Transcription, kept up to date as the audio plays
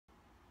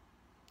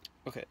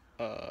Okay,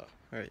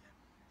 alright.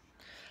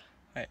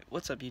 Alright,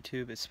 what's up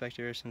YouTube? It's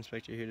Spectre,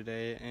 Spectre here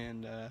today,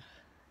 and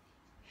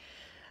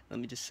let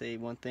me just say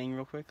one thing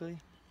real quickly.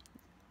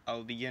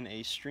 I'll begin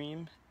a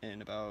stream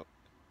in about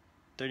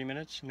 30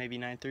 minutes, maybe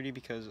 9:30,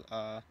 because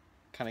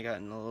kinda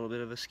got in a little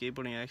bit of a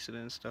skateboarding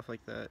accident and stuff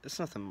like that. It's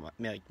nothing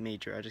like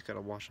major, I just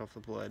gotta wash off the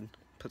blood,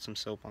 put some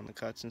soap on the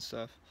cuts and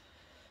stuff.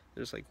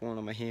 There's like one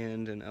on my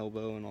hand and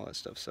elbow and all that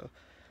stuff, so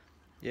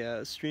yeah,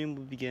 the stream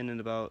will begin in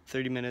about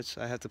 30 minutes.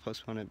 I have to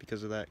postpone it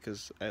because of that,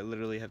 because I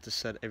literally have to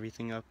set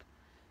everything up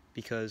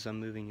because I'm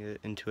moving it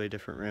into a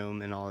different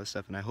room and all this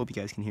stuff, and I hope you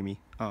guys can hear me.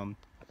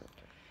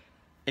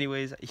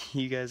 Anyways,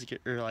 you guys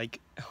are like,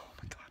 oh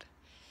my god,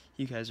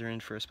 you guys are in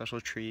for a special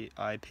treat.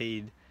 I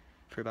paid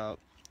for about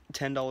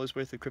 $10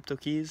 worth of crypto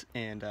keys,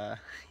 and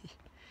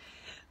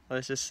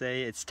let's just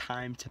say it's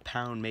time to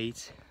pound,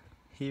 mates.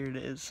 Here it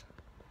is.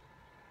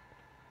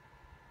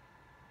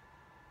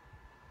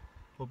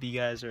 Hope you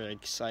guys are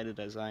excited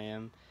as I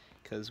am,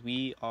 because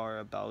we are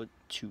about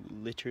to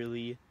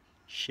literally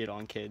shit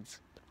on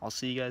kids. I'll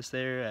see you guys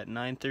there at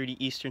 9:30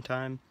 Eastern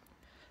time,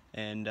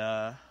 and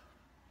I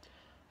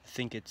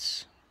think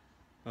it's,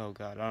 oh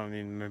god, I don't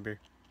even remember.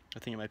 I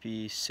think it might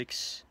be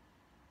 6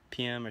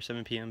 p.m. or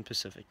 7 p.m.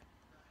 Pacific.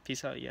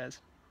 Peace out, you guys.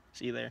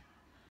 See you there.